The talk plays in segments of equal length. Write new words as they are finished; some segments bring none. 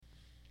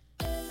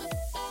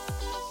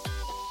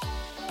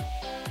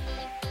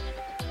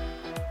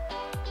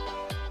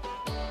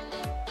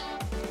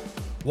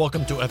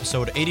Welcome to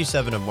episode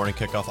 87 of Morning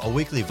Kickoff, a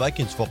weekly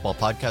Vikings football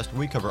podcast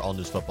where we cover all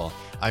news football.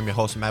 I'm your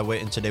host, Matt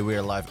Witt, and today we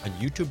are live on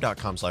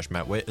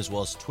youtube.com/MattWitt, as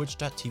well as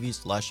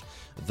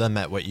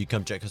twitch.tv/TheMattWitt. You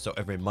come check us out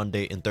every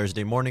Monday and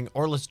Thursday morning,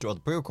 or listen to all the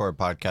pre-recorded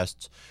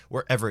podcasts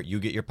wherever you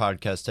get your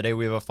podcasts. Today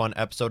we have a fun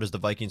episode as the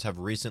Vikings have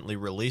recently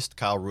released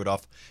Kyle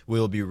Rudolph. We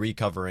will be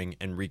recovering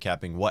and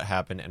recapping what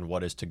happened and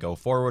what is to go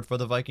forward for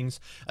the Vikings,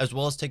 as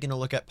well as taking a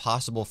look at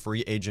possible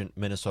free agent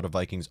Minnesota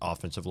Vikings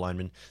offensive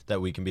linemen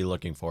that we can be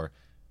looking for.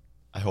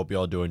 I hope you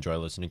all do enjoy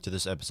listening to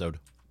this episode.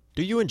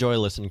 Do you enjoy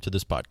listening to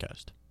this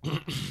podcast?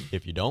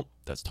 If you don't,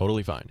 that's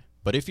totally fine.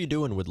 But if you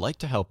do and would like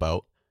to help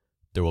out,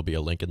 there will be a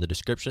link in the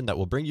description that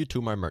will bring you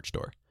to my merch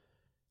store.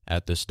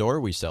 At this store,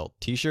 we sell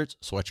t-shirts,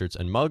 sweatshirts,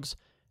 and mugs,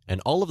 and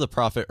all of the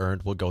profit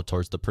earned will go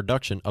towards the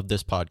production of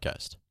this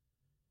podcast.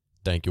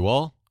 Thank you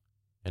all,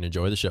 and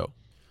enjoy the show.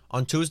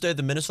 On Tuesday,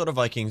 the Minnesota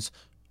Vikings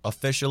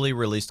officially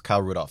released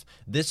Kyle Rudolph.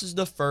 This is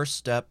the first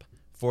step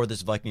for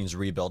this Vikings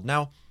rebuild.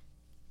 Now,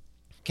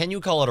 can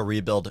you call it a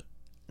rebuild?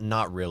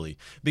 Not really.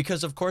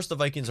 Because, of course, the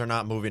Vikings are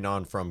not moving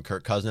on from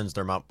Kirk Cousins.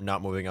 They're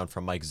not moving on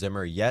from Mike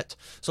Zimmer yet.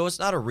 So it's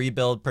not a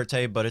rebuild per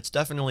se, but it's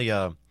definitely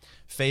a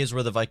phase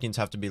where the Vikings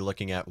have to be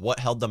looking at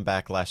what held them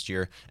back last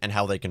year and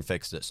how they can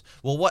fix this.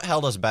 Well, what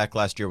held us back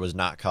last year was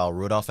not Kyle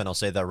Rudolph, and I'll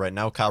say that right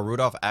now. Kyle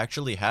Rudolph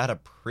actually had a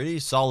pretty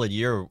solid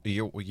year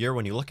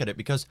when you look at it,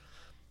 because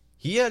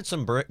he had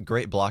some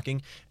great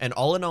blocking, and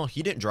all in all,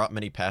 he didn't drop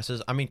many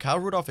passes. I mean, Kyle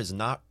Rudolph is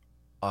not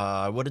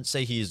I wouldn't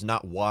say he's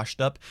not washed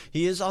up.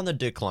 He is on the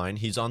decline.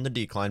 He's on the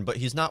decline, but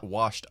he's not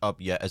washed up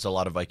yet, as a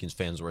lot of Vikings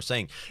fans were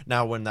saying.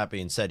 Now, when that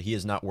being said, he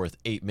is not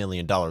worth $8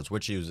 million,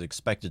 which he was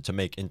expected to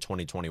make in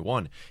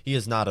 2021. He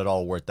is not at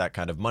all worth that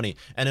kind of money.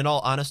 And in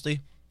all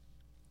honesty,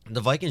 the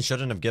Vikings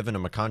shouldn't have given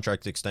him a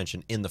contract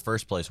extension in the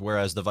first place,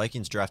 whereas the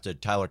Vikings drafted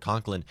Tyler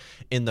Conklin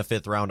in the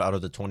 5th round out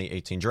of the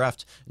 2018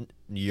 draft.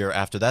 Year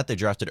after that, they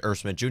drafted Irv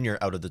Smith Jr.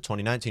 out of the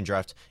 2019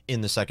 draft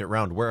in the 2nd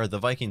round, where the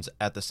Vikings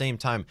at the same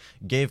time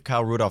gave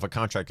Kyle Rudolph a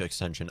contract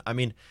extension. I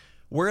mean,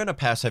 we're in a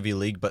pass-heavy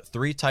league, but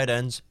 3 tight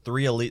ends,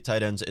 3 elite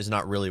tight ends is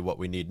not really what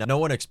we need. Now, no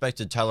one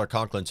expected Tyler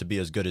Conklin to be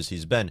as good as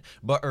he's been,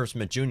 but Irv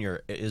Smith Jr.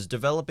 is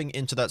developing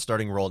into that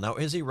starting role. Now,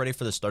 is he ready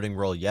for the starting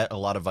role yet? A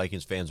lot of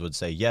Vikings fans would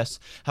say yes.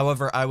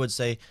 However, I would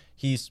say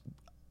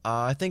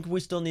I think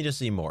we still need to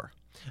see more.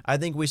 I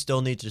think we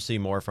still need to see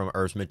more from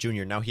Irv Smith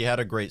Jr. Now, he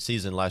had a great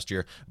season last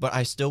year, but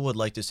I still would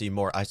like to see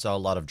more. I saw a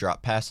lot of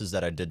drop passes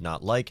that I did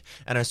not like,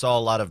 and I saw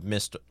a lot of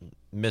missed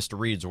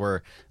reads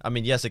where, I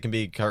mean, yes, it can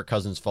be Kirk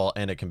Cousins' fault,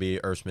 and it can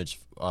be Irv Smith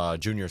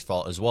Jr.'s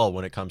fault as well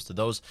when it comes to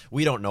those.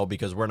 We don't know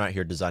because we're not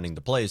here designing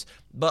the plays,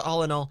 but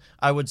all in all,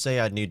 I would say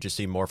I'd need to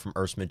see more from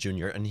Irv Smith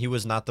Jr., and he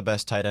was not the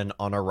best tight end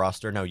on our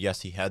roster. Now,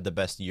 yes, he had the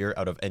best year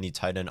out of any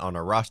tight end on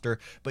our roster,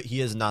 but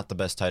he is not the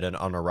best tight end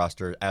on our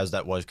roster as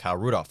that was Kyle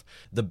Rudolph.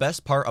 The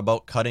best part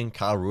about cutting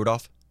Kyle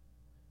Rudolph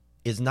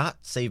is not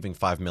saving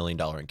 $5 million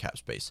in cap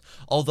space.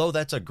 Although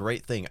that's a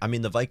great thing. I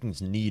mean, the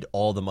Vikings need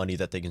all the money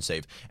that they can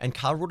save. And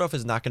Kyle Rudolph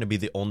is not going to be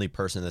the only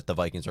person that the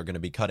Vikings are going to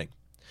be cutting.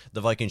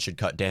 The Vikings should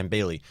cut Dan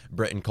Bailey,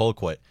 Britton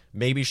Colquitt,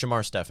 maybe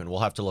Shamar Stephen.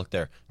 We'll have to look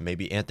there.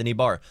 Maybe Anthony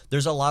Barr.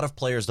 There's a lot of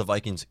players the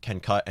Vikings can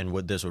cut, and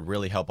this would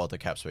really help out the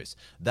cap space.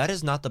 That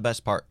is not the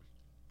best part.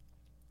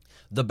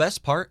 The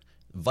best part,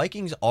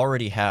 Vikings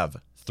already have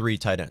 3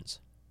 tight ends.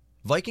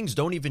 Vikings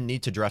don't even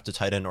need to draft a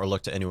tight end or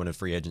look to anyone in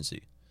free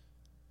agency.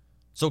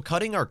 So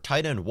cutting our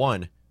tight end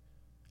 1,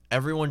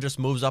 everyone just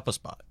moves up a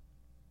spot.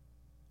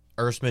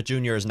 Irv Smith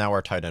Jr. is now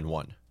our tight end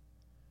 1.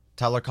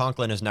 Tyler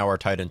Conklin is now our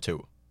tight end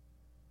 2.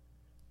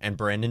 And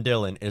Brandon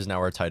Dillon is now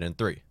our tight end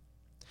 3.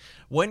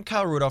 When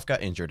Kyle Rudolph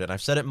got injured, and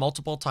I've said it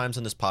multiple times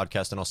in this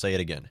podcast and I'll say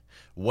it again,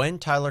 when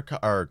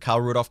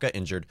Kyle Rudolph got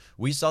injured,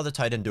 we saw the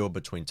tight end duo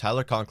between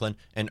Tyler Conklin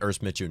and Irv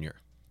Smith Jr.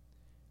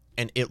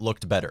 And it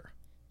looked better.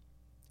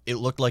 It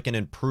looked like an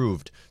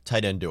improved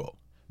tight end duo.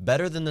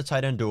 Better than the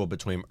tight end duo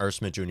between Irv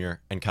Smith Jr.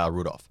 and Kyle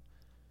Rudolph.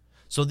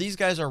 So these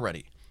guys are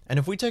ready. And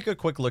if we take a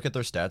quick look at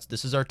their stats,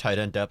 this is our tight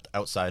end depth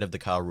outside of the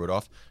Kyle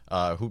Rudolph,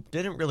 who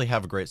didn't really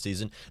have a great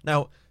season.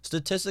 Now,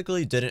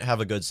 statistically didn't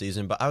have a good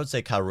season, but I would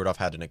say Kyle Rudolph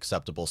had an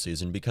acceptable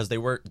season because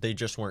they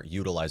just weren't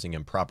utilizing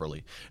him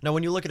properly. Now,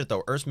 when you look at it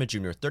though, Irv Smith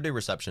Jr., 30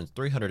 receptions,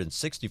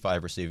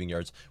 365 receiving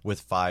yards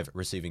with 5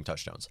 receiving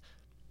touchdowns.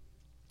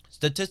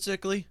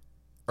 Statistically,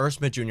 Irv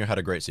Smith Jr. had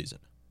a great season.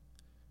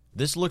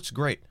 This looks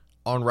great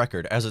on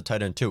record as a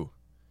tight end too.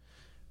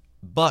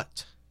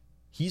 But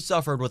he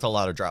suffered with a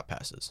lot of drop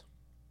passes.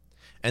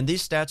 And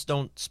these stats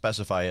don't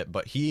specify it,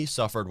 but he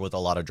suffered with a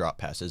lot of drop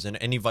passes, and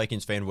any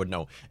Vikings fan would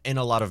know, and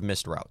a lot of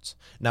missed routes.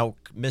 Now,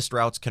 missed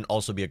routes can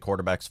also be a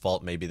quarterback's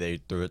fault. Maybe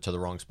they threw it to the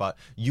wrong spot.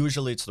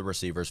 Usually it's the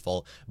receiver's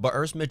fault. But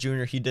Irv Smith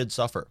Jr., he did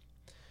suffer.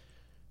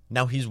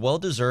 Now, he's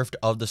well-deserved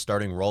of the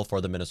starting role for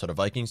the Minnesota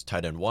Vikings,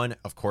 tight end 1.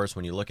 Of course,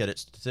 when you look at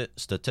it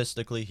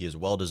statistically, he is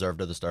well-deserved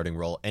of the starting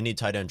role. Any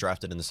tight end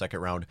drafted in the 2nd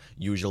round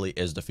usually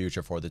is the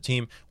future for the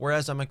team,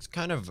 whereas I'm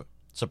kind of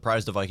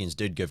surprised the Vikings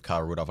did give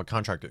Kyle Rudolph a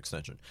contract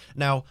extension.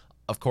 Now,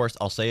 of course,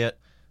 I'll say it,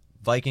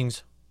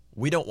 Vikings,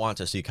 we don't want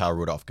to see Kyle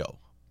Rudolph go,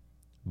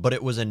 but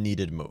it was a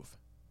needed move.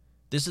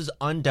 This is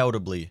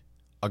undoubtedly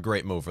a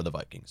great move for the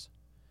Vikings.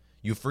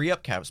 You free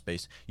up cap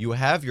space. You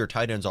have your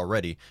tight ends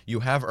already.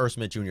 You have Irv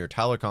Smith Jr.,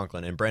 Tyler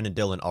Conklin, and Brandon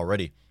Dillon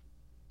already.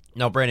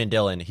 Now, Brandon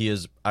Dillon,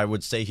 I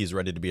would say he's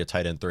ready to be a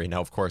tight end 3.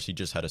 Now, of course, he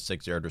just had a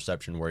 6-yard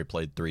reception where he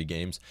played 3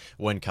 games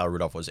when Kyle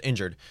Rudolph was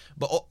injured.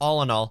 But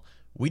all in all,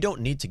 we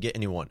don't need to get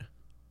anyone.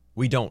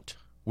 We don't.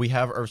 We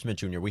have Irv Smith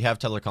Jr., we have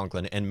Tyler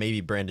Conklin, and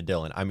maybe Brandon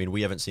Dillon. I mean,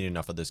 we haven't seen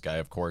enough of this guy,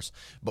 of course,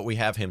 but we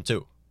have him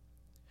too.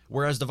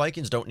 Whereas the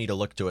Vikings don't need to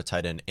look to a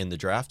tight end in the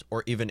draft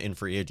or even in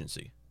free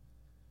agency.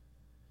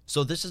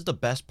 So this is the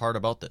best part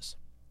about this.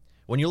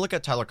 When you look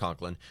at Tyler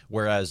Conklin,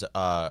 whereas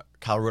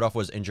Kyle Rudolph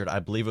was injured, I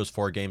believe it was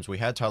 4 games, we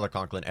had Tyler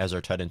Conklin as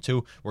our tight end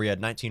 2, where he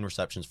had 19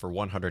 receptions for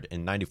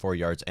 194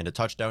 yards and a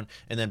touchdown,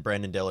 and then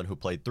Brandon Dillon, who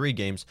played 3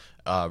 games,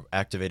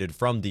 activated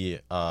from the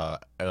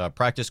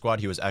practice squad.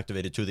 He was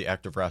activated to the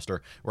active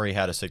roster, where he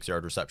had a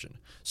 6-yard reception.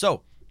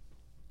 So,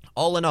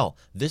 all in all,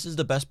 this is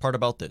the best part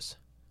about this.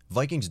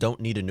 Vikings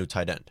don't need a new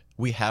tight end.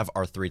 We have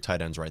our 3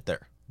 tight ends right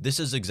there. This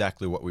is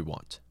exactly what we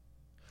want.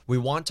 We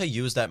want to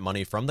use that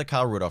money from the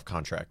Kyle Rudolph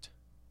contract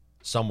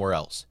somewhere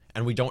else.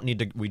 And we don't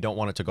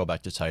want it to go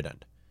back to tight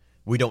end.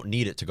 We don't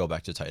need it to go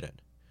back to tight end.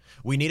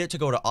 We need it to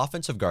go to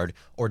offensive guard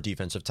or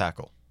defensive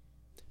tackle.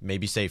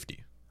 Maybe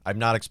safety. I'm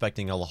not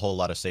expecting a whole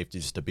lot of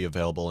safeties to be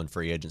available in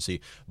free agency,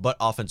 but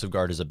offensive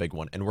guard is a big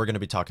one, and we're going to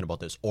be talking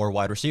about this, or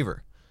wide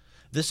receiver.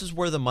 This is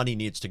where the money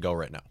needs to go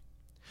right now.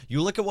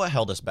 You look at what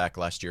held us back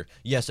last year.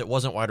 Yes, it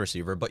wasn't wide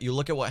receiver, but you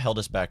look at what held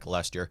us back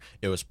last year.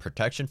 It was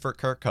protection for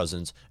Kirk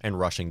Cousins and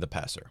rushing the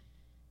passer.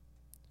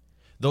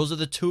 Those are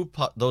the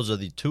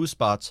two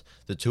spots,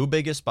 the 2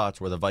 biggest spots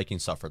where the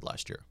Vikings suffered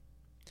last year.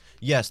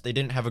 Yes, they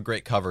didn't have a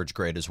great coverage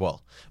grade as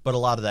well, but a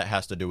lot of that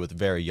has to do with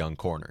very young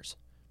corners.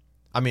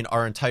 I mean,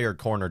 our entire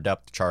corner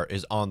depth chart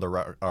is on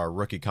our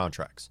rookie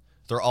contracts.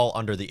 They're all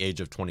under the age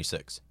of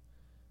 26.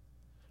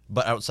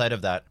 But outside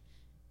of that,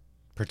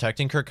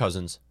 protecting Kirk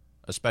Cousins,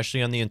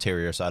 especially on the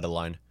interior side of the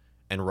line,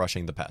 and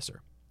rushing the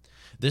passer.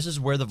 This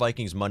is where the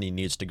Vikings' money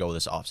needs to go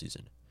this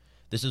offseason.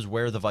 This is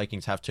where the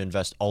Vikings have to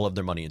invest all of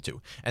their money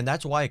into. And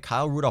that's why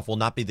Kyle Rudolph will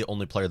not be the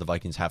only player the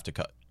Vikings have to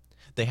cut.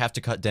 They have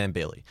to cut Dan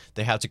Bailey.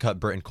 They have to cut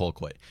Britton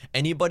Colquitt.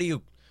 Anybody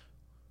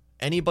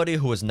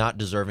who is not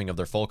deserving of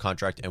their full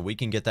contract, and we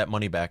can get that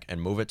money back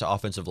and move it to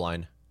offensive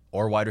line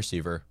or wide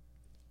receiver.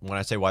 When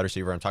I say wide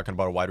receiver, I'm talking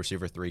about a wide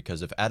receiver 3,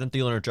 because if Adam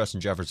Thielen or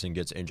Justin Jefferson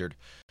gets injured,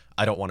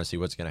 I don't want to see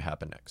what's going to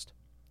happen next,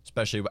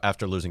 especially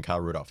after losing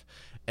Kyle Rudolph.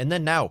 And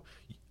then now,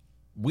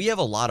 we have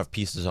a lot of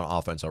pieces on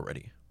offense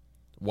already.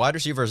 Wide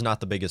receiver is not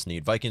the biggest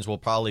need. Vikings will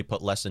probably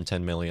put less than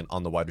 $10 million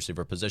on the wide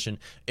receiver position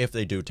if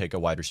they do take a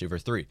wide receiver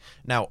 3.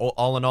 Now,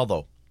 all in all,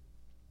 though,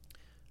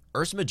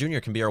 Irv Smith Jr.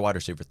 can be our wide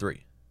receiver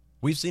 3.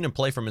 We've seen him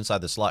play from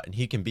inside the slot, and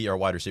he can be our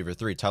wide receiver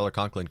 3. Tyler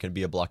Conklin can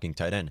be a blocking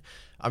tight end.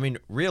 I mean,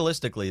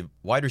 realistically,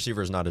 wide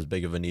receiver is not as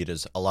big of a need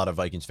as a lot of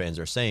Vikings fans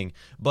are saying,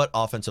 but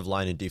offensive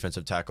line and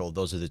defensive tackle,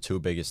 those are the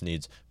 2 biggest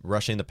needs.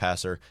 Rushing the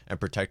passer and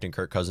protecting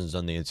Kirk Cousins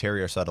on the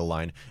interior side of the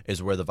line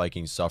is where the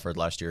Vikings suffered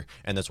last year,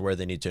 and that's where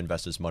they need to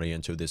invest this money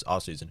into this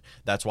offseason.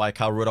 That's why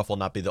Kyle Rudolph will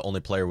not be the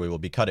only player we will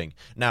be cutting.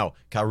 Now,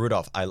 Kyle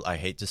Rudolph, I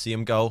hate to see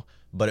him go,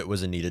 but it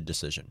was a needed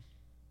decision.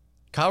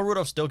 Kyle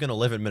Rudolph's still going to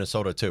live in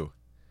Minnesota, too.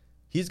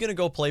 He's going to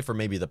go play for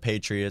maybe the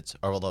Patriots,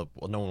 or no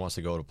one wants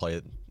to go to play,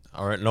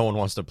 or no one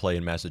wants to play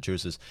in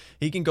Massachusetts.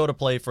 He can go to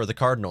play for the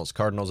Cardinals.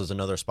 Cardinals is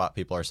another spot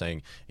people are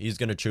saying he's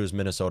going to choose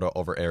Minnesota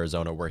over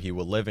Arizona, where he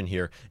will live in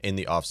here in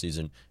the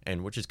offseason,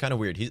 and which is kind of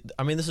weird.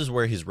 This is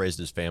where he's raised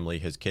his family.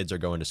 His kids are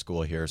going to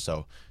school here,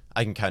 so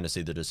I can kind of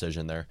see the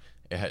decision there.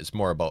 It's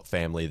more about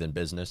family than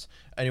business.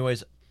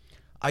 Anyways,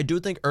 I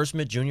do think Irv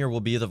Smith Jr. will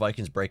be the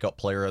Vikings breakout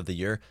player of the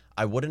year.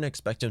 I wouldn't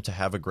expect him to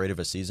have a great of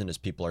a season as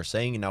people are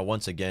saying. Now,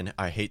 once again,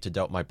 I hate to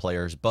doubt my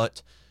players,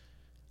 but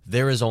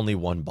there is only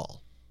one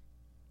ball.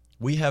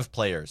 We have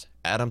players,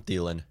 Adam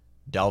Thielen,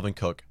 Dalvin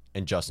Cook,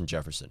 and Justin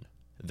Jefferson.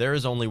 There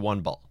is only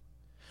one ball.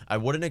 I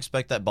wouldn't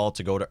expect that ball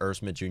to go to Irv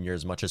Smith Jr.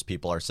 as much as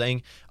people are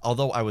saying,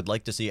 although I would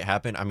like to see it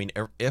happen. I mean,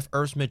 if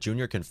Irv Smith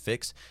Jr. can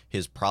fix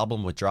his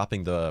problem with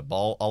dropping the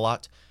ball a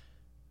lot,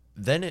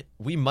 then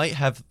we might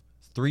have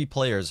 3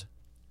 players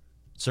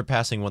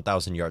surpassing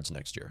 1,000 yards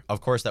next year. Of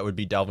course, that would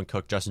be Dalvin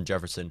Cook, Justin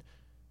Jefferson,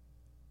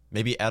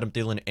 maybe Adam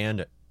Thielen,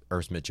 and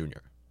Irv Smith Jr.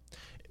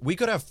 We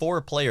could have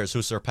 4 players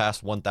who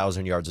surpass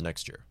 1,000 yards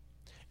next year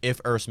if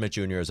Irv Smith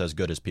Jr. is as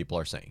good as people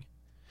are saying.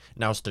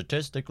 Now,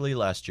 statistically,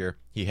 last year,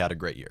 he had a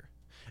great year.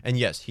 And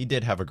yes, he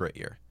did have a great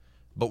year.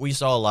 But we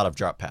saw a lot of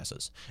drop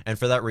passes. And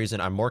for that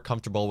reason, I'm more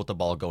comfortable with the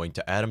ball going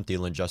to Adam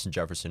Thielen, Justin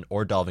Jefferson,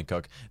 or Dalvin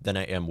Cook than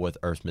I am with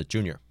Irv Smith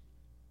Jr.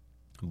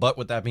 But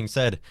with that being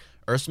said,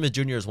 Irv Smith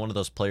Jr. is one of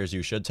those players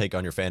you should take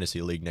on your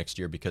fantasy league next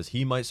year, because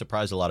he might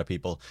surprise a lot of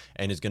people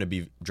and is going to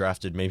be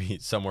drafted maybe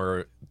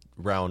somewhere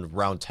around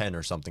round 10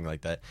 or something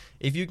like that.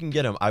 If you can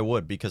get him, I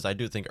would, because I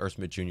do think Irv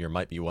Smith Jr.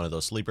 might be one of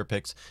those sleeper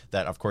picks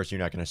that, of course, you're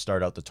not going to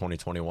start out the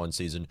 2021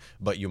 season,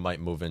 but you might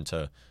move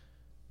into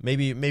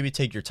maybe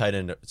take your tight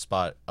end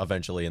spot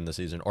eventually in the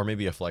season, or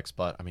maybe a flex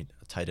spot. I mean,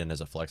 a tight end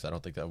as a flex, I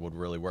don't think that would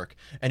really work.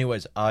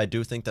 Anyways, I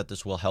do think that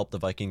this will help the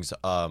Vikings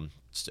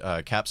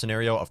cap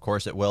scenario. Of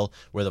course it will,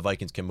 where the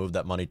Vikings can move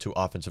that money to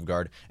offensive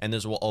guard, and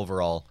this will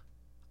overall,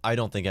 I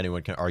don't think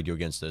anyone can argue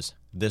against this.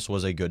 This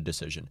was a good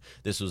decision.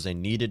 This was a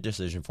needed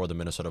decision for the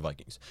Minnesota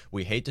Vikings.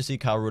 We hate to see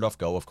Kyle Rudolph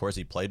go. Of course,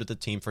 he played with the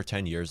team for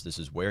 10 years. This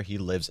is where he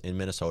lives in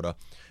Minnesota.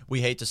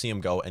 We hate to see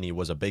him go, and he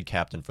was a big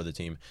captain for the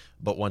team.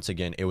 But once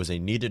again, it was a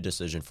needed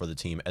decision for the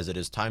team, as it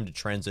is time to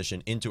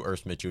transition into Irv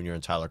Smith Jr.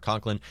 and Tyler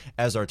Conklin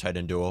as our tight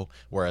end duo,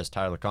 whereas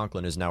Tyler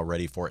Conklin is now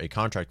ready for a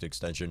contract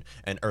extension,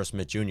 and Irv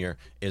Smith Jr.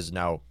 is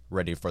now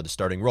ready for the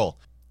starting role.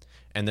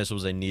 And this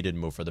was a needed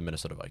move for the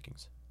Minnesota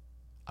Vikings.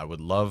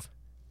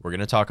 We're going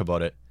to talk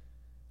about it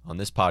on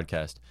this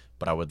podcast,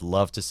 but I would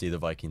love to see the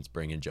Vikings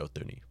bring in Joe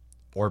Thuney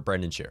or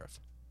Brandon Sheriff.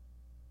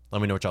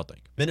 Let me know what y'all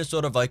think.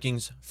 Minnesota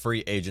Vikings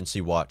free agency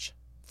watch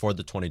for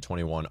the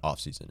 2021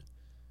 offseason.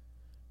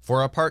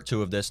 For our part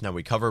 2 of this, now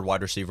we covered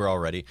wide receiver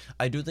already.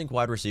 I do think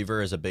wide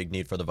receiver is a big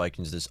need for the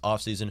Vikings this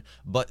offseason,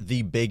 but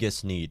the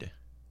biggest need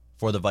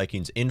for the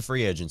Vikings in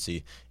free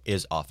agency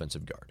is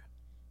offensive guard.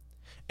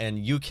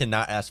 And you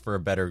cannot ask for a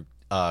better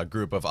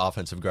group of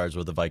offensive guards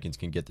what the Vikings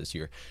can get this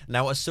year.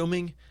 Now,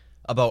 assuming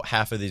about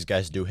half of these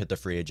guys do hit the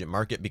free agent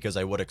market, because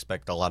I would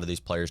expect a lot of these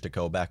players to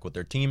go back with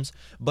their teams,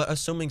 but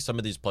assuming some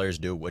of these players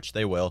do, which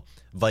they will,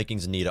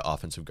 Vikings need an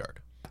offensive guard.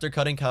 After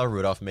cutting Kyle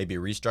Rudolph, maybe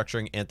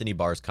restructuring Anthony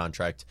Barr's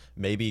contract,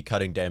 maybe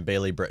cutting Dan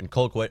Bailey, Britton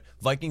Colquitt,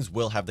 Vikings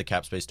will have the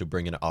cap space to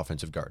bring in an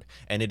offensive guard.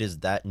 And it is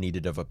that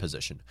needed of a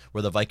position,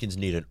 where the Vikings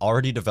need an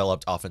already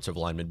developed offensive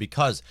lineman,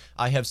 because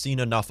I have seen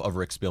enough of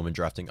Rick Spielman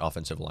drafting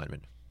offensive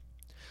linemen.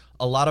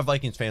 A lot of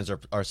Vikings fans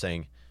are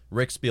saying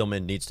Rick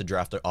Spielman needs to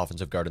draft an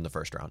offensive guard in the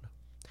first round.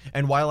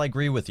 And while I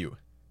agree with you,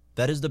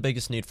 that is the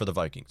biggest need for the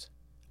Vikings,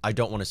 I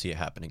don't want to see it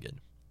happen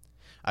again.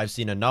 I've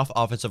seen enough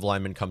offensive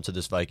linemen come to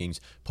this Vikings,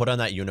 put on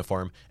that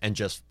uniform, and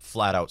just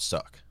flat out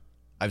suck.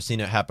 I've seen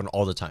it happen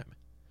all the time.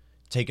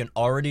 Take an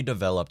already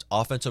developed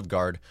offensive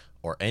guard,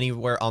 or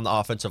anywhere on the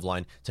offensive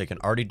line, take an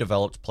already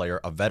developed player,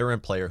 a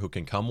veteran player who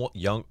can come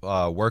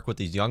work with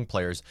these young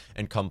players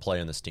and come play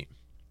on this team.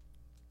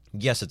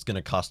 Yes, it's going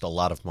to cost a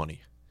lot of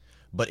money,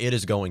 but it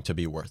is going to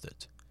be worth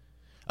it.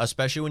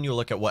 Especially when you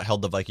look at what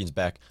held the Vikings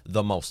back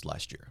the most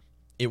last year.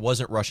 It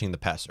wasn't rushing the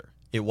passer.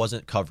 It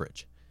wasn't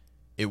coverage.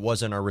 It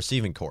wasn't our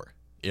receiving core.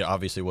 It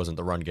obviously wasn't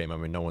the run game. I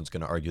mean, no one's going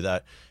to argue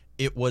that.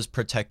 It was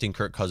protecting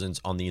Kirk Cousins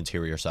on the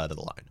interior side of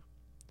the line.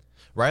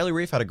 Riley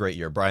Reiff had a great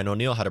year. Brian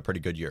O'Neill had a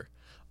pretty good year.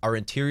 Our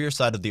interior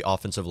side of the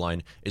offensive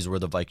line is where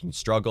the Vikings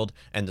struggled,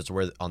 and that's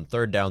where on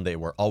third down they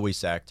were always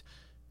sacked.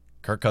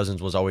 Kirk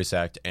Cousins was always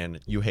sacked,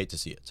 and you hate to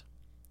see it.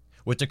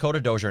 With Dakota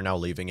Dozier now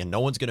leaving, and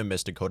no one's going to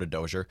miss Dakota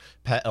Dozier.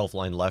 Pat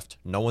Elflein left.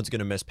 No one's going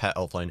to miss Pat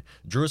Elflein.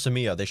 Drew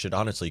Samia, they should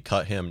honestly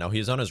cut him. Now,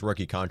 he's on his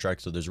rookie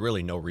contract, so there's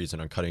really no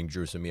reason on cutting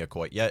Drew Samia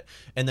quite yet.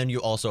 And then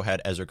you also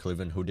had Ezra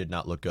Cleveland, who did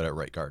not look good at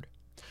right guard.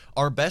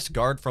 Our best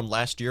guard from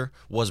last year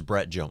was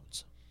Brett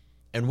Jones.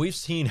 And we've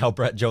seen how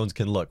Brett Jones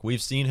can look.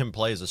 We've seen him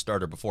play as a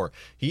starter before.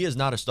 He is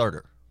not a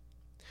starter.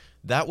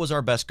 That was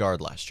our best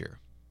guard last year,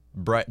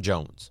 Brett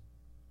Jones.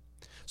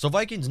 So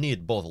Vikings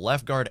need both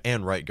left guard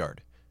and right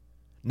guard.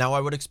 Now,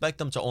 I would expect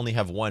them to only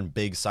have one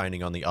big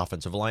signing on the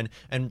offensive line,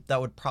 and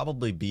that would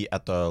probably be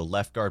at the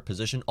left guard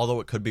position,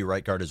 although it could be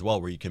right guard as well,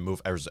 where you can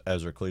move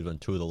Ezra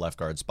Cleveland to the left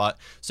guard spot,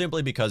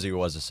 simply because he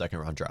was a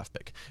second-round draft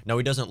pick. Now,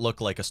 he doesn't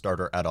look like a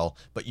starter at all,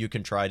 but you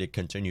can try to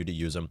continue to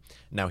use him.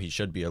 Now, he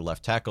should be a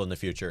left tackle in the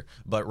future,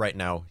 but right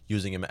now,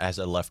 using him as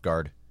a left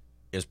guard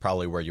is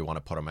probably where you want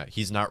to put him at.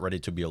 He's not ready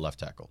to be a left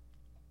tackle.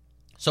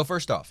 So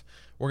first off,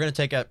 we're going to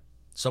take at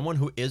someone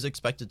who is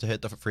expected to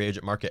hit the free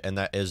agent market, and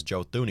that is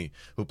Joe Thuney,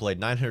 who played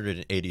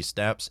 980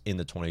 snaps in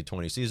the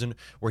 2020 season,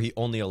 where he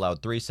only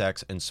allowed 3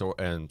 sacks and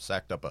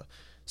sacked up a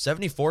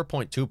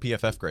 74.2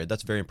 PFF grade.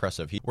 That's very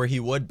impressive. Where he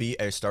would be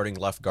a starting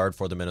left guard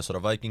for the Minnesota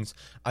Vikings.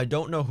 I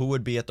don't know who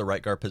would be at the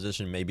right guard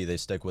position. Maybe they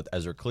stick with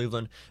Ezra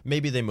Cleveland.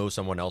 Maybe they move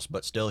someone else,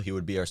 but still he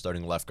would be our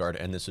starting left guard,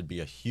 and this would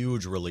be a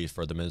huge relief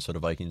for the Minnesota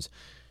Vikings.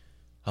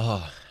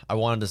 I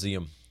wanted to see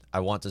him. I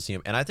want to see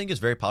him, and I think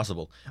it's very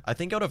possible. I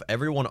think out of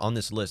everyone on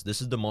this list,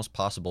 this is the most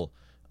possible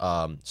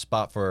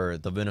spot for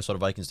the Minnesota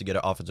Vikings to get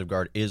an offensive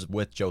guard is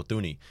with Joe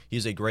Thuney.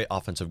 He's a great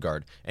offensive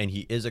guard, and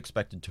he is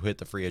expected to hit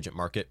the free agent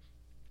market,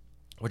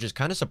 which is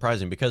kind of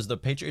surprising because the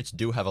Patriots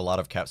do have a lot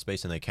of cap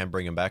space and they can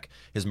bring him back.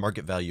 His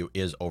market value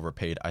is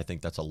overpaid. I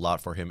think that's a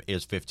lot for him,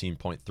 is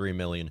 $15.3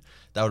 million.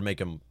 That would make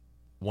him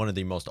one of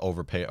the most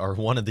overpaid, or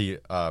one of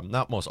the,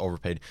 not most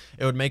overpaid.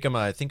 It would make him,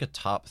 I think, a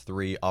top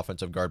 3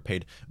 offensive guard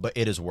paid, but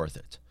it is worth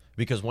it.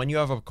 Because when you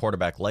have a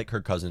quarterback like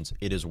Kirk Cousins,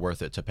 it is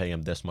worth it to pay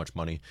him this much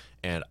money,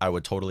 and I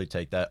would totally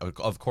take that.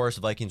 Of course,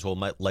 Vikings will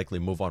likely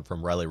move on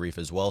from Riley Reiff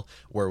as well,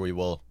 where we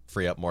will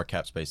free up more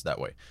cap space that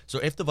way. So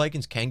if the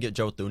Vikings can get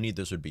Joe Thuney,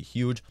 this would be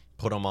huge.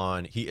 Put him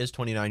on, he is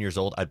 29 years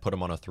old. I'd put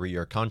him on a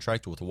 3-year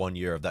contract with 1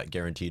 year of that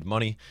guaranteed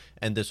money,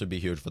 and this would be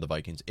huge for the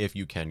Vikings if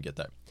you can get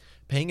that.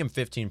 Paying him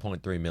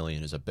 $15.3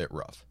 million is a bit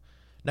rough.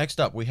 Next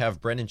up, we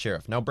have Brandon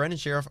Sheriff. Now, Brandon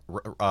Sheriff,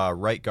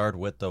 right guard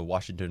with the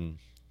Washington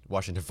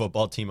Washington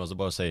football team. I was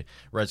about to say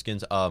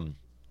Redskins.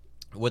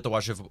 With the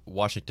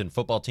Washington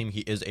football team,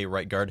 he is a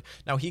right guard.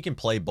 Now, he can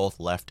play both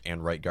left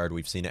and right guard.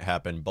 We've seen it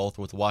happen both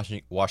with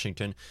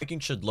Washington.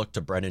 Vikings should look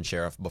to Brendan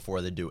Sheriff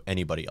before they do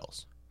anybody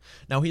else.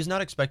 Now, he's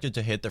not expected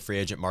to hit the free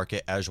agent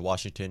market as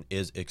Washington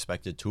is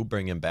expected to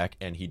bring him back,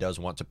 and he does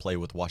want to play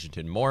with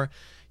Washington more.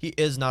 He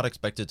is not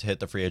expected to hit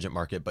the free agent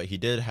market, but he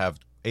did have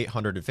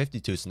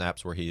 852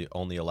 snaps where he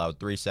only allowed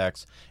 3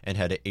 sacks and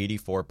had an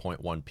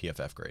 84.1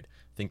 PFF grade.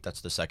 I think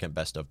that's the second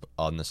best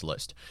on this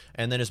list.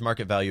 And then his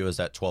market value is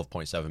at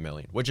 $12.7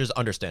 million, which is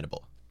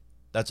understandable.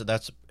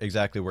 That's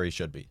exactly where he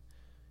should be.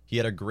 He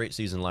had a great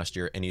season last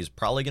year, and he's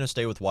probably going to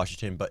stay with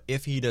Washington, but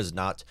if he does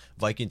not,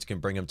 Vikings can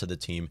bring him to the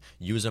team,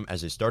 use him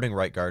as a starting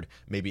right guard,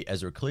 maybe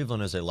Ezra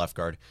Cleveland as a left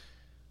guard.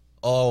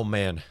 Oh,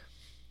 man.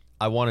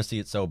 I want to see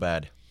it so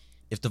bad.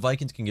 If the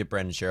Vikings can get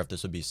Brandon Sheriff,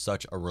 this would be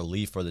such a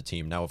relief for the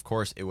team. Now, of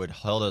course, it would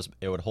hold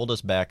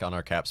us back on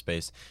our cap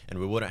space, and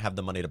we wouldn't have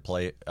the money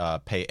to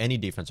pay any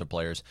defensive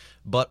players.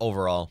 But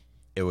overall,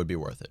 it would be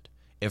worth it.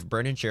 If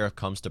Brandon Sheriff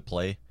comes to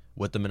play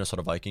with the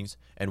Minnesota Vikings,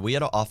 and we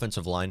had an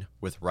offensive line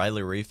with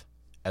Riley Reiff,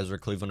 Ezra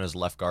Cleveland as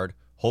left guard,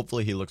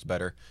 hopefully he looks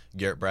better.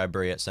 Garrett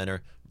Bradbury at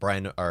center,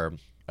 Brandon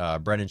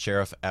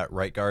Sheriff at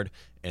right guard,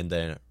 and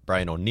then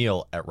Brian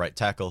O'Neill at right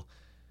tackle.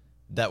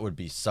 That would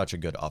be such a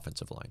good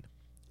offensive line.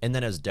 And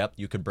then as depth,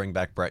 you could bring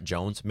back Brett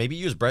Jones. Maybe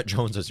use Brett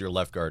Jones as your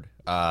left guard.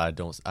 I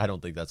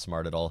don't think that's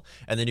smart at all.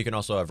 And then you can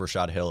also have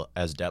Rashad Hill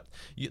as depth.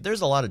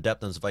 There's a lot of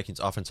depth on the Vikings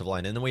offensive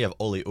line. And then we have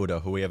Oli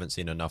Udoh, who we haven't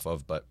seen enough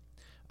of, but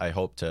I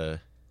hope to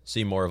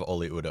see more of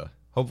Oli Udoh.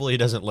 Hopefully he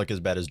doesn't look as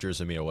bad as Drew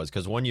Samia was,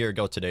 because 1 year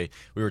ago today,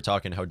 we were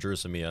talking how Drew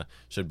Samia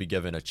should be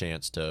given a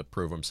chance to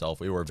prove himself.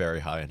 We were very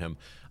high on him.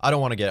 I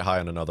don't want to get high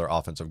on another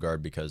offensive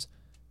guard because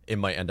it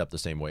might end up the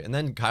same way. And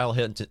then Kyle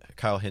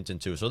Hinton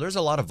too. So there's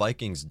a lot of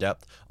Vikings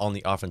depth on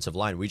the offensive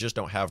line. We just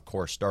don't have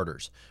core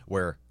starters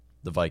where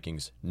the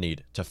Vikings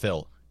need to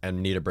fill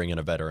and need to bring in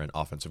a veteran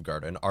offensive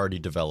guard, an already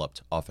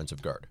developed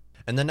offensive guard.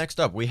 And then next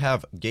up, we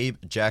have Gabe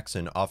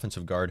Jackson,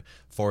 offensive guard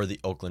for the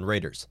Oakland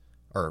Raiders,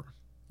 or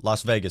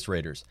Las Vegas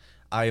Raiders.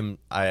 I'm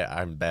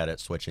bad at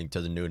switching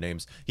to the new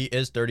names. He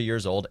is 30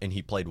 years old, and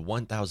he played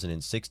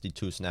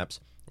 1,062 snaps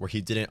where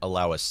he didn't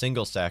allow a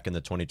single sack in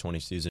the 2020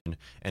 season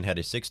and had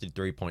a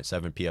 63.7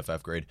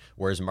 PFF grade,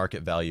 where his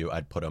market value,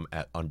 I'd put him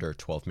at under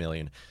 $12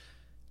 million.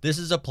 This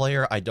is a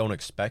player I don't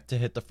expect to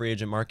hit the free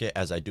agent market,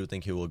 as I do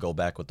think he will go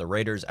back with the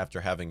Raiders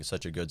after having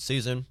such a good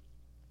season.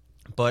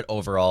 But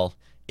overall,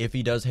 if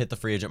he does hit the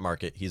free agent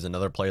market, he's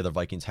another player the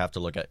Vikings have to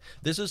look at.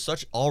 This is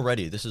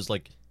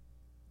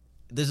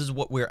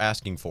what we're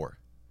asking for.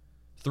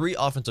 3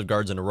 offensive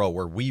guards in a row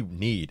where we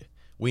need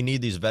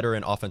these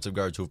veteran offensive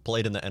guards who've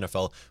played in the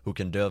NFL, who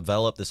can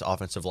develop this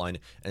offensive line,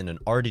 and an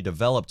already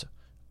developed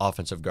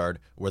offensive guard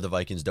where the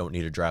Vikings don't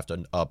need to draft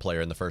a player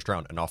in the first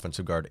round, an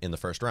offensive guard in the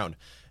first round.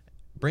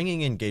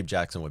 Bringing in Gabe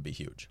Jackson would be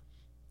huge.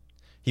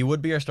 He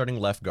would be our starting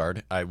left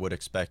guard. I would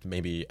expect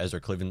maybe Ezra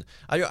Cleveland.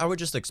 I would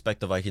just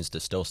expect the Vikings to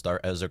still start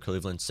Ezra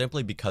Cleveland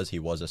simply because he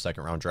was a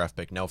second-round draft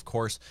pick. Now, of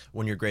course,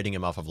 when you're grading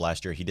him off of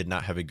last year, he did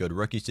not have a good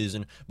rookie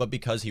season, but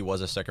because he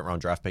was a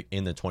second-round draft pick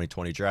in the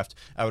 2020 draft,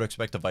 I would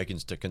expect the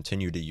Vikings to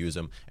continue to use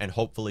him and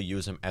hopefully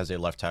use him as a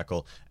left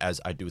tackle,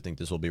 as I do think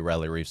this will be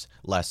Riley Reiff's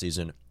last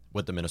season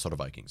with the Minnesota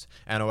Vikings.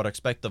 And I would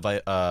expect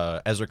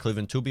Ezra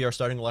Cleveland to be our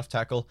starting left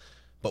tackle,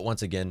 but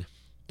once again,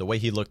 the way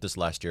he looked this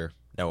last year,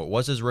 now, it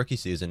was his rookie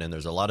season, and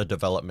there's a lot of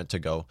development to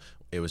go.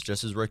 It was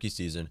just his rookie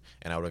season,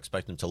 and I would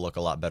expect him to look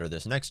a lot better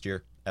this next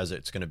year, as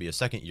it's going to be a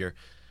second year.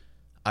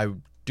 I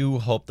do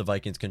hope the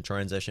Vikings can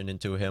transition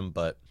into him,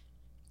 but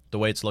the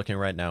way it's looking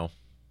right now,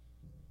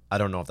 I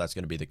don't know if that's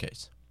going to be the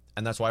case.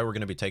 And that's why we're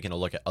going to be taking a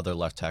look at other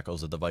left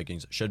tackles that the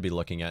Vikings should be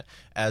looking at,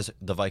 as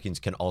the Vikings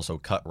can also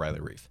cut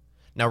Riley Reiff.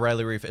 Now,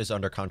 Riley Reiff is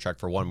under contract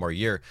for 1 more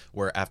year,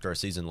 where after a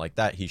season like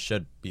that, he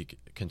should be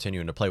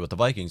continuing to play with the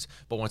Vikings.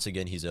 But once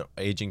again, he's an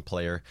aging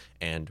player,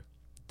 and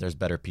there's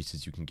better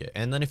pieces you can get.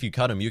 And then if you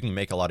cut him, you can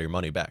make a lot of your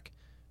money back,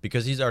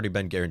 because he's already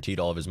been guaranteed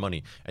all of his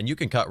money. And you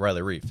can cut Riley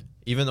Reiff.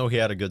 Even though he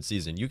had a good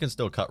season, you can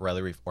still cut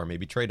Riley Reiff or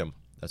maybe trade him.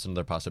 That's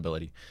another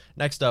possibility.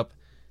 Next up,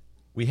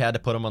 we had to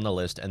put him on the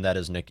list, and that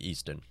is Nick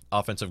Easton,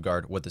 offensive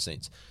guard with the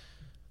Saints.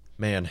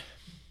 Man,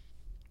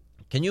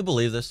 can you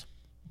believe this?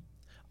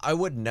 I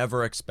would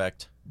never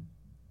expect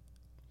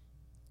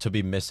to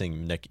be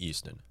missing Nick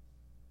Easton.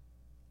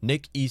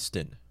 Nick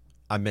Easton,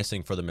 I'm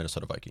missing for the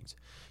Minnesota Vikings.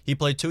 He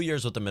played 2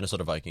 years with the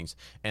Minnesota Vikings,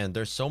 and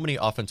there's so many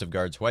offensive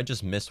guards who I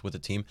just missed with the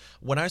team.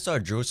 When I saw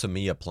Drew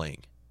Samia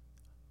playing,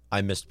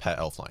 I missed Pat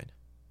Elflein.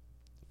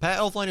 Pat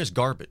Elflein is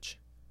garbage,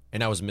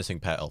 and I was missing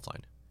Pat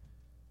Elflein.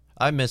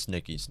 I miss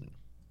Nick Easton.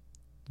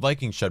 The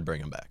Vikings should bring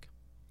him back.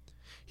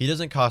 He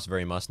doesn't cost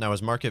very much. Now,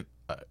 his market...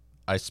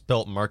 I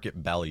spelt market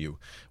value.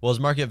 Well, his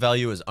market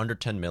value is under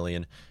 $10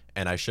 million,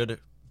 and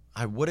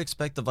I would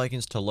expect the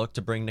Vikings to look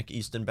to bring Nick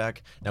Easton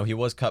back. Now, he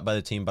was cut by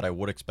the team, but I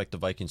would expect the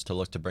Vikings to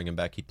look to bring him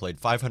back. He played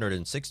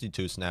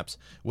 562 snaps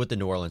with the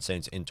New Orleans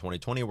Saints in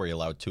 2020, where he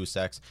allowed 2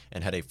 sacks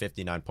and had a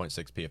 59.6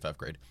 PFF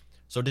grade.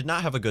 So did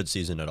not have a good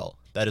season at all.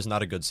 That is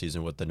not a good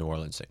season with the New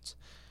Orleans Saints.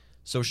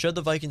 So should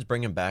the Vikings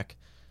bring him back?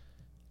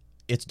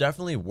 It's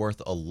definitely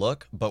worth a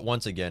look, but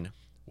once again,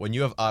 when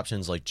you have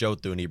options like Joe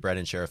Thuney,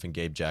 Brandon Sheriff, and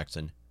Gabe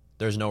Jackson,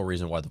 there's no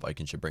reason why the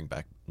Vikings should bring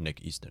back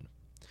Nick Easton.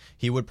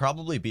 He would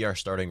probably be our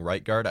starting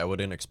right guard. I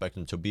wouldn't expect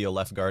him to be a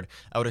left guard.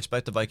 I would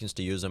expect the Vikings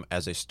to use him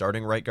as a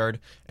starting right guard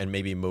and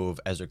maybe move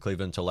Ezra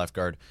Cleveland to left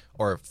guard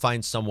or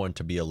find someone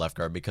to be a left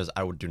guard because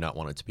I do not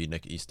want it to be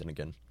Nick Easton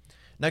again.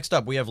 Next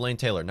up, we have Lane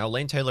Taylor. Now,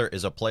 Lane Taylor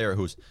is a player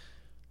who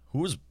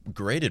was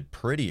graded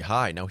pretty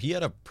high. Now, he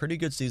had a pretty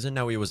good season.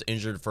 Now, he was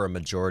injured for a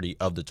majority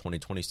of the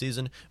 2020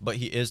 season, but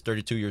he is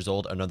 32 years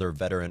old, another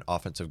veteran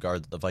offensive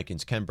guard that the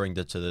Vikings can bring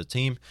to the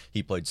team.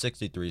 He played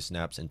 63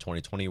 snaps in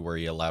 2020 where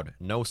he allowed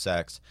no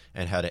sacks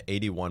and had an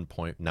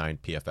 81.9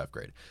 PFF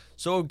grade.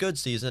 So a good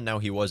season. Now,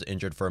 he was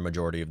injured for a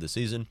majority of the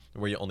season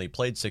where he only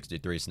played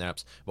 63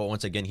 snaps, but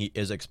once again, he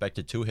is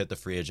expected to hit the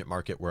free agent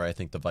market where I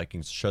think the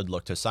Vikings should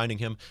look to signing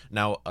him.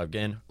 Now,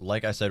 again,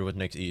 like I said with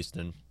Nick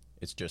Easton,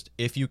 it's just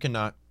if you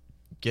cannot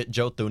get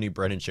Joe Thuney,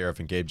 Brandon Sheriff,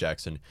 and Gabe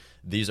Jackson,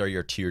 these are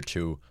your tier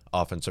 2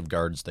 offensive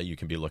guards that you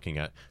can be looking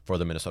at for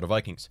the Minnesota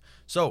Vikings.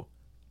 So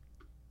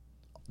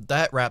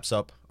that wraps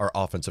up our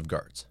offensive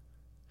guards.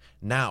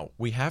 Now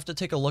we have to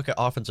take a look at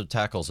offensive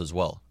tackles as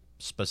well,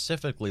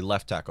 specifically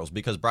left tackles,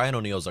 because Brian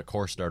O'Neill is a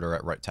core starter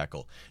at right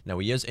tackle. Now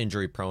he is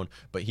injury prone,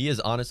 but he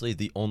is honestly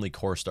the only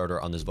core starter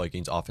on this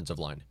Vikings offensive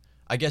line.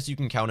 I guess you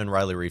can count in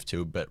Riley Reiff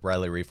too, but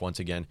Riley Reiff, once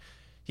again,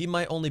 he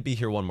might only be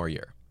here one more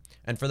year.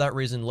 And for that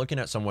reason, looking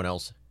at someone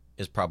else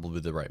is probably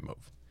the right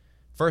move.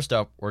 First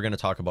up, we're going to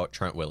talk about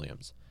Trent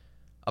Williams,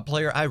 a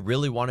player I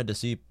really wanted to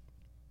see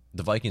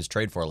the Vikings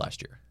trade for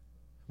last year.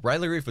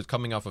 Riley Reiff was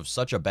coming off of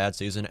such a bad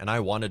season, and I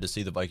wanted to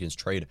see the Vikings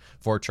trade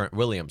for Trent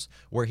Williams,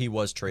 where he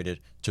was traded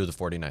to the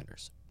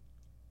 49ers.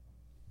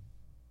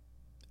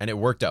 And it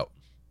worked out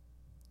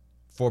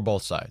for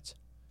both sides.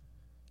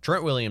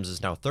 Trent Williams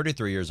is now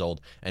 33 years old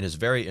and is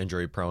very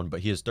injury prone, but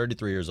he is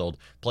 33 years old,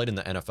 played in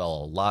the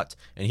NFL a lot,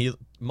 and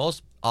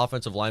most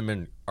offensive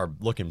linemen are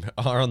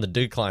on the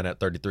decline at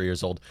 33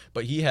 years old,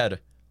 but he had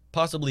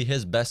possibly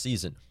his best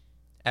season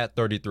at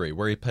 33,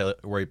 where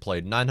he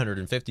played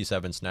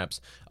 957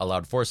 snaps,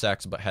 allowed 4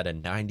 sacks, but had a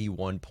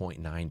 91.9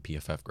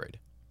 PFF grade.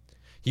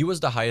 He was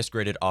the highest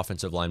graded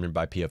offensive lineman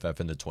by PFF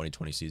in the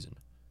 2020 season.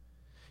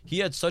 He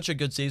had such a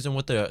good season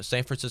with the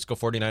San Francisco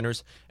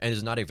 49ers and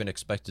is not even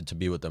expected to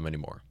be with them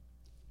anymore.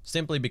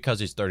 Simply because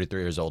he's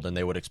 33 years old and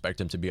they would expect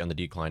him to be on the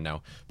decline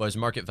now. But his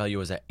market value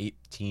is at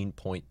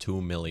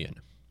 $18.2 million.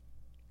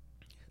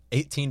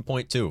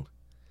 18.2.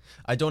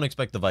 I don't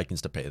expect the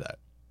Vikings to pay that.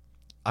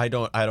 I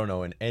don't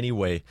know in any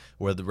way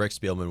where the Rick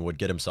Spielman would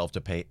get himself to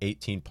pay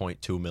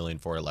 $18.2 million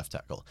for a left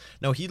tackle.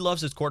 Now, he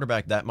loves his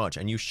quarterback that much,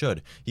 and you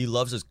should. He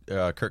loves his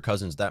Kirk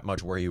Cousins that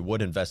much where he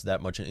would invest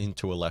that much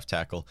into a left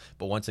tackle.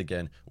 But once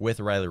again, with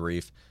Riley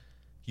Reiff,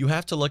 you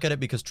have to look at it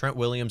because Trent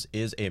Williams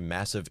is a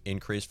massive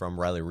increase from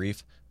Riley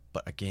Reiff.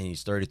 But again,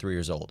 he's 33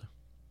 years old.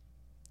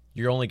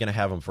 You're only going to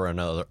have him for a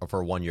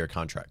 1-year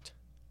contract,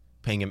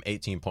 paying him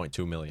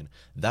 $18.2 million.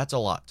 That's a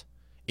lot.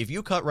 If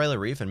you cut Riley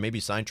Reiff and maybe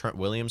sign Trent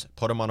Williams,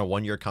 put him on a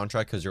 1-year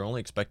contract because you're only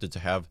expected to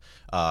have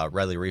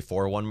Riley Reiff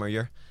for 1 more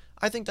year,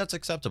 I think that's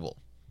acceptable.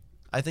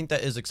 I think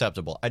that is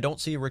acceptable. I don't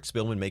see Rick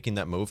Spielman making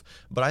that move,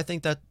 but I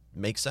think that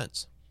makes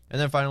sense.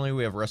 And then finally,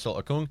 we have Russell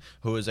Okung,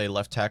 who is a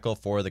left tackle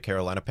for the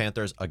Carolina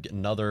Panthers,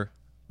 another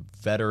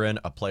veteran,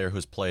 a player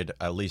who's played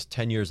at least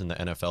 10 years in the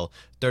NFL,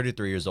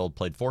 33 years old,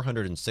 played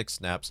 406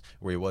 snaps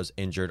where he was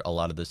injured a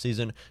lot of the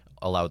season,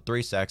 allowed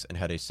 3 sacks, and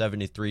had a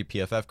 73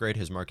 PFF grade.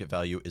 His market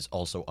value is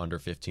also under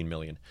 $15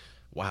 million.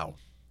 Wow.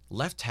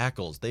 Left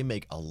tackles, they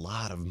make a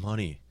lot of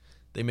money.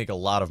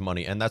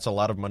 And that's a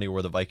lot of money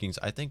where the Vikings,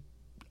 I think,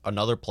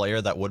 another player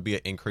that would be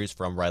an increase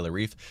from Riley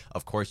Reiff.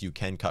 Of course, you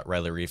can cut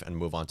Riley Reiff and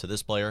move on to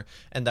this player,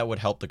 and that would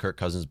help the Kirk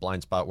Cousins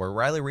blind spot where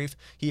Riley Reiff,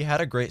 he had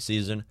a great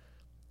season,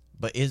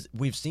 but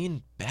we've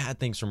seen bad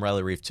things from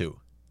Riley Reiff too.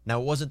 Now,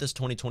 it wasn't this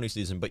 2020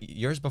 season, but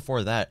years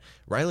before that,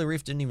 Riley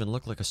Reiff didn't even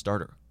look like a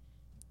starter.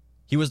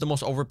 He was the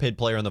most overpaid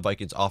player on the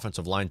Vikings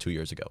offensive line 2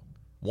 years ago.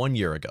 1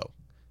 year ago,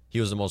 he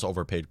was the most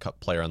overpaid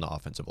player on the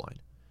offensive line.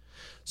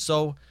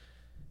 So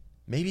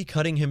maybe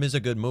cutting him is a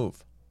good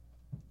move.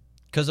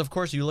 Because, of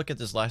course, you look at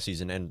this last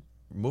season, and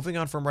moving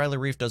on from Riley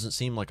Reiff doesn't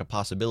seem like a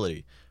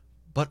possibility.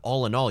 But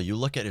all in all, you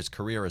look at his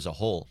career as a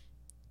whole.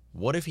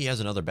 What if he has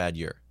another bad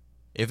year?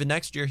 If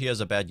next year he has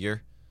a bad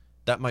year,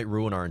 that might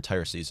ruin our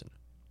entire season.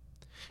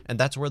 And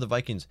that's where the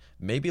Vikings,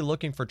 maybe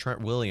looking for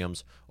Trent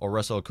Williams or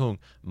Russell Okung,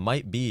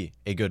 might be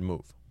a good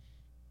move.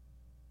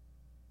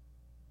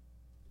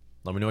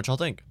 Let me know what y'all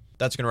think.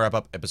 That's going to wrap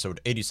up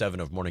episode 87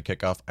 of Morning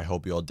Kickoff. I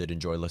hope you all did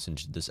enjoy listening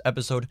to this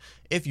episode.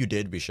 If you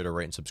did, be sure to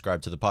rate and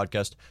subscribe to the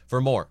podcast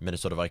for more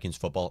Minnesota Vikings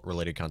football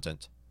related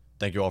content.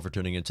 Thank you all for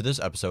tuning in to this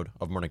episode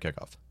of Morning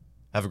Kickoff.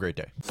 Have a great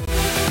day.